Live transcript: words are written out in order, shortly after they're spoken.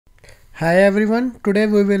Hi everyone, today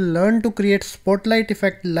we will learn to create spotlight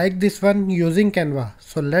effect like this one using Canva.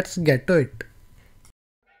 So let's get to it.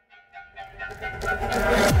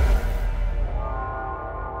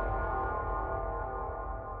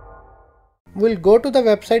 We'll go to the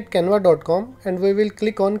website canva.com and we will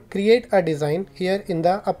click on create a design here in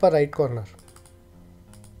the upper right corner.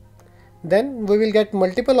 Then we will get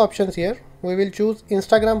multiple options here. We will choose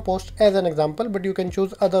Instagram post as an example, but you can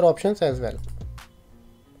choose other options as well.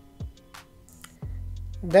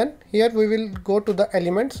 Then here we will go to the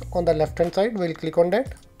elements on the left hand side. We'll click on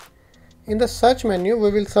that. In the search menu,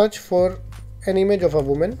 we will search for an image of a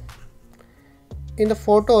woman. In the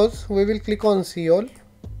photos, we will click on see all.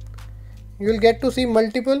 You will get to see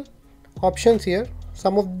multiple options here.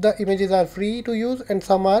 Some of the images are free to use and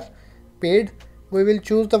some are paid. We will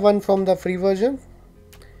choose the one from the free version.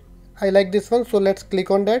 I like this one, so let's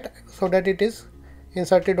click on that so that it is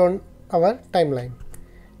inserted on our timeline.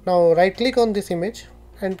 Now right click on this image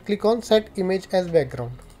and click on set image as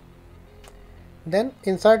background. Then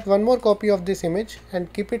insert one more copy of this image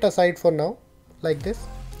and keep it aside for now, like this.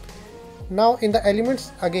 Now in the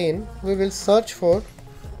elements again, we will search for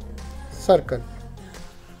circle.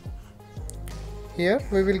 Here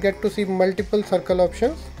we will get to see multiple circle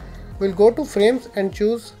options. We'll go to frames and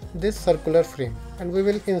choose this circular frame and we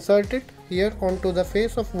will insert it here onto the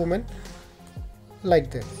face of woman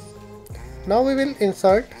like this. Now we will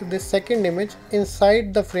insert this second image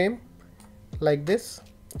inside the frame like this.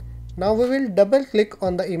 Now we will double click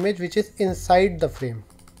on the image which is inside the frame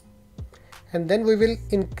and then we will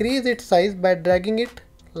increase its size by dragging it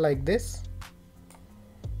like this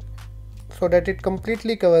so that it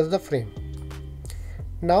completely covers the frame.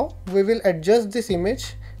 Now we will adjust this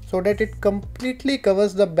image so that it completely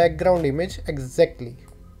covers the background image exactly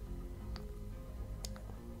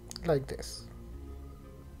like this.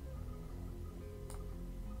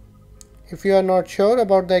 If you are not sure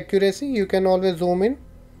about the accuracy, you can always zoom in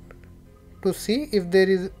to see if there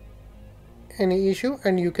is any issue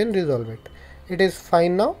and you can resolve it. It is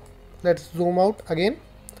fine now. Let's zoom out again.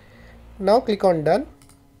 Now click on done.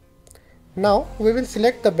 Now we will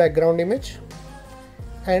select the background image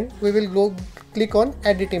and we will go click on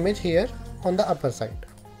edit image here on the upper side.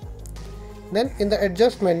 Then in the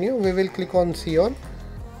adjust menu, we will click on see all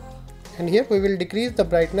and here we will decrease the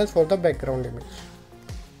brightness for the background image.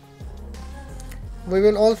 We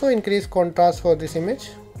will also increase contrast for this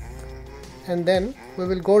image and then we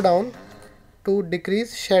will go down to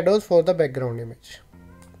decrease shadows for the background image.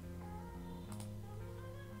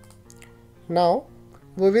 Now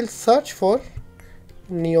we will search for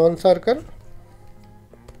neon circle.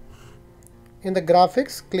 In the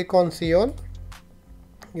graphics, click on see all.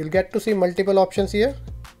 You'll get to see multiple options here.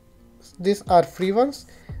 These are free ones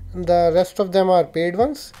and the rest of them are paid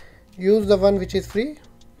ones. Use the one which is free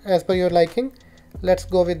as per your liking. Let's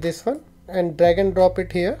go with this one and drag and drop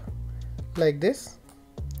it here like this.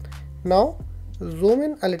 Now zoom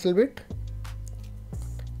in a little bit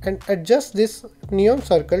and adjust this neon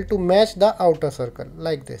circle to match the outer circle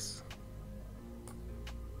like this.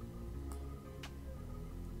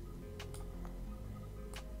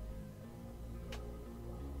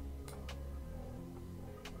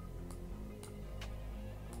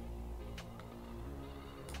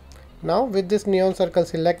 Now with this neon circle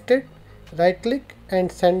selected, right click and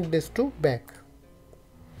send this to back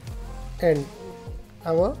and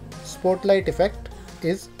our spotlight effect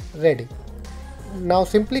is ready. Now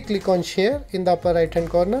simply click on share in the upper right hand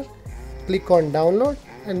corner, click on download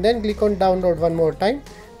and then click on download one more time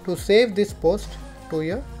to save this post to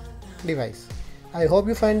your device. I hope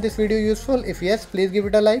you find this video useful. If yes, please give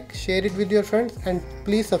it a like, share it with your friends and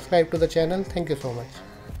please subscribe to the channel. Thank you so much.